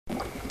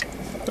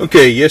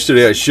Okay,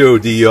 yesterday I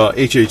showed the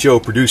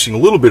HHO producing a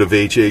little bit of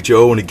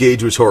HHO and the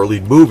gauge was hardly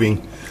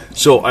moving.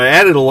 So I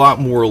added a lot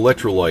more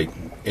electrolyte,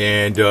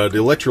 and the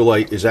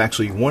electrolyte is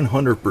actually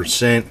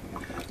 100%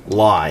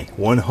 lye.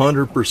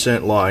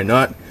 100% lye.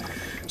 Not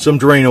some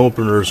drain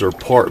openers are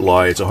part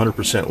lye, it's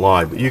 100%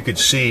 lye. But you could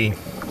see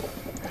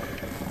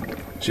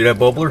that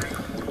bubbler?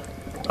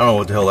 I don't know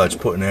what the hell that's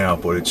putting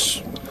out, but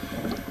it's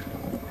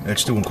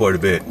doing quite a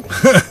bit.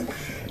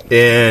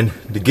 And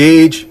the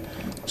gauge,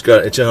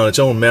 it's on its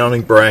own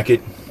mounting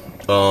bracket.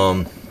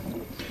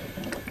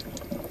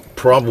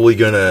 Probably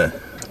gonna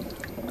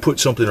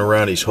put something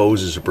around these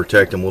hoses to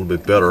protect them a little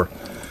bit better,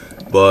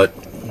 but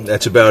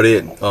that's about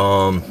it.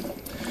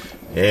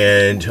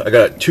 And I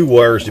got two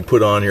wires to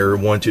put on here.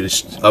 One to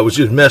this, I was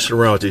just messing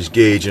around with this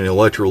gauge and the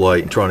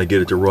electrolyte and trying to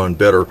get it to run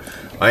better.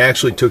 I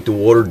actually took the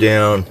water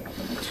down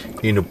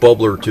in the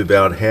bubbler to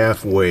about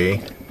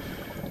halfway,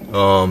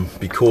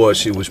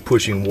 because it was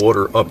pushing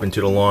water up into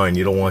the line.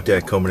 You don't want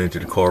that coming into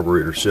the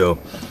carburetor, so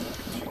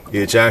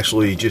it's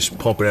actually just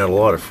pumping out a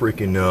lot of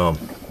freaking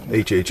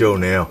HHO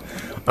now.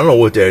 I don't know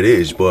what that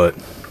is, but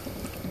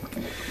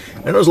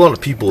I know there's a lot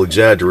of people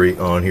exaggerate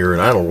on here,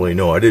 and I don't really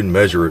know. I didn't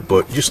measure it,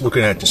 but just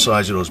looking at the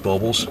size of those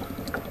bubbles,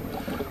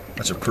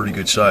 that's a pretty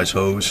good size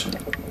hose.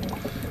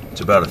 It's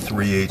about a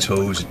 3/8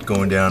 hose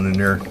going down in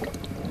there,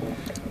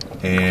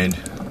 and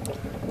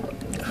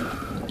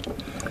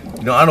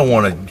you know, I don't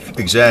want to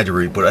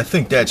exaggerate, but I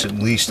think that's at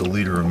least a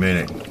liter a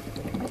minute.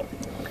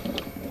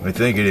 I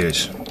think it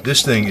is.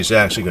 This thing is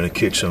actually going to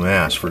kick some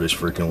ass for this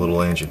freaking little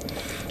engine.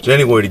 So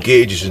anyway, the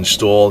gauge is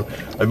installed.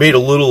 I made a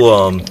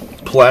little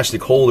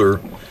plastic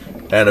holder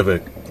out of a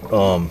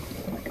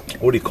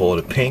what do you call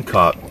it? A paint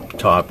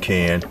top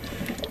can,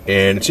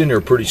 and it's in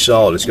there pretty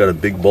solid. It's got a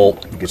big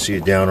bolt. You can see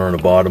it down there on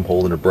the bottom,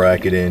 holding the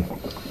bracket in,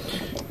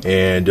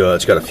 and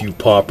it's got a few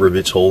pop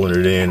rivets holding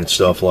it in and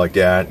stuff like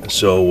that.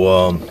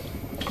 So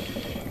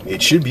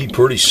it should be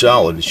pretty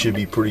solid. It should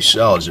be pretty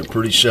solid. It's a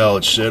pretty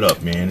solid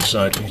setup, man. It's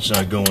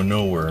not going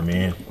nowhere,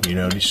 man. You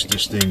know,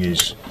 this thing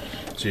is,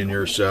 it's in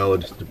there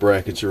solid. The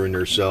brackets are in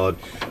there solid.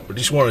 But I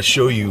just want to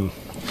show you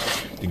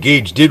the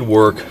gauge did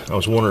work. I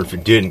was wondering if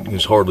it didn't. It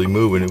was hardly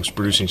moving. It was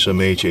producing some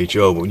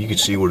HHO, but you can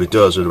see what it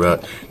does at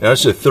about. Now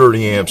it's a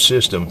 30 amp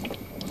system,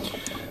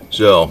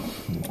 so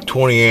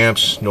 20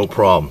 amps, no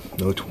problem.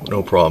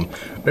 No problem.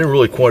 I didn't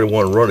really quite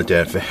want to run it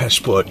that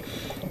fast, but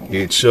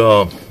it's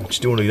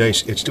doing a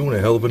nice. It's doing a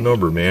hell of a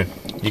number, man.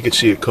 You can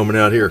see it coming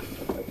out here.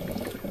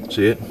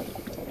 See it?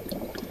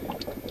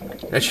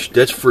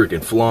 That's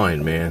freaking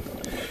flying, man.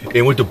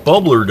 And what the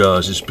bubbler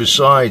does is,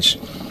 besides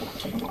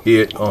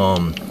it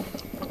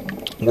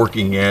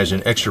working as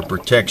an extra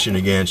protection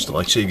against,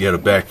 like, say if you had a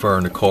backfire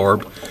in the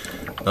carb,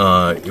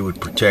 it would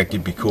protect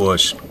it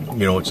because,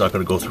 you know, it's not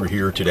going to go through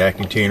here to that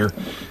container.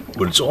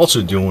 What it's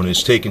also doing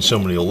is taking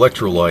some of the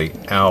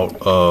electrolyte out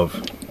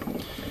of,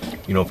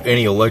 you know, if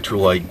any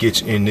electrolyte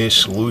gets in this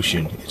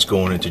solution, it's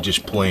going into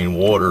just plain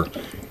water,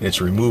 and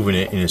it's removing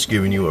it, and it's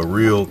giving you a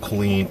real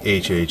clean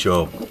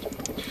HHO.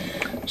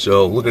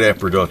 So look at that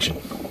production.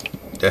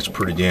 That's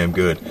pretty damn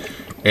good.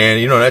 And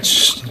you know,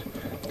 that's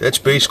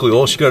basically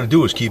all you got to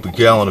do is keep a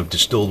gallon of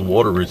distilled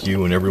water with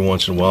you, and every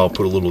once in a while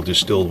put a little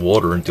distilled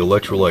water, and the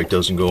electrolyte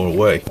doesn't go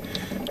away.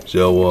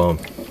 So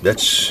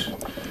this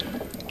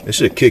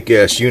is a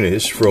kick-ass unit.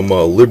 It's from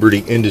Liberty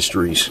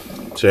Industries.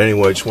 So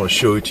anyway, I just want to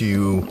show it to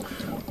you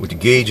with the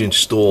gauge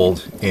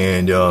installed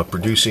and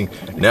producing.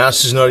 Now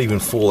this is not even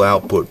full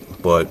output,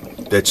 but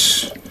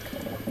it's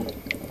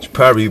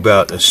probably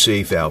about a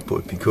safe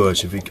output,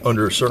 because if it,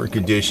 under certain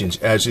conditions,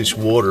 as this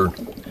water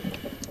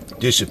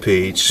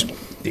dissipates,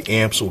 the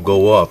amps will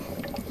go up,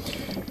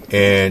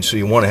 and so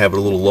you want to have it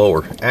a little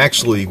lower.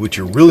 Actually, what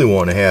you really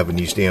want to have in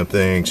these damn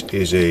things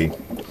is a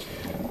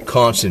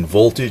constant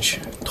voltage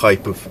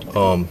type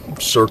of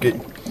circuit.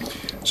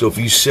 So if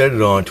you set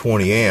it on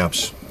 20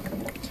 amps,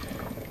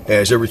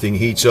 as everything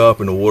heats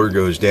up and the water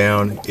goes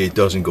down, it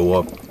doesn't go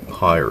up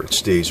higher. It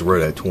stays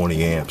right at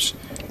 20 amps.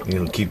 And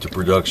it'll keep the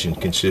production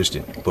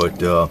consistent. But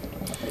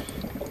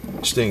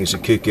this thing is a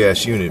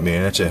kick-ass unit,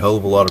 man. That's a hell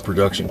of a lot of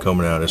production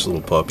coming out of this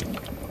little puppy.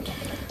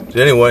 So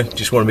anyway,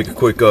 just want to make a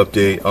quick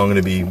update. I'm going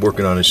to be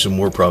working on this some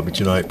more probably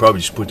tonight.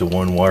 Probably just put the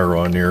one wire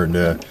on there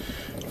and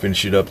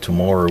finish it up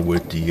tomorrow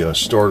with the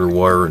starter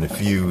wire and the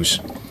fuse.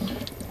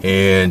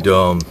 And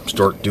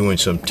start doing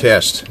some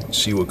tests,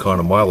 see what kind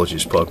of mileage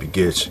this puppy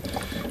gets.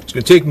 It's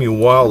going to take me a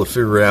while to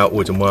figure out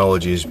what the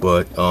mileage is,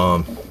 but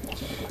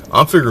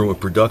I'm figuring with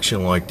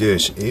production like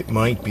this, it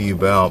might be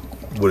about,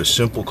 with a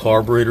simple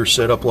carburetor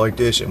setup like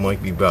this, it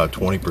might be about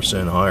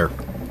 20% higher.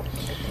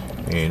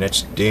 And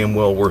that's damn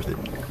well worth it.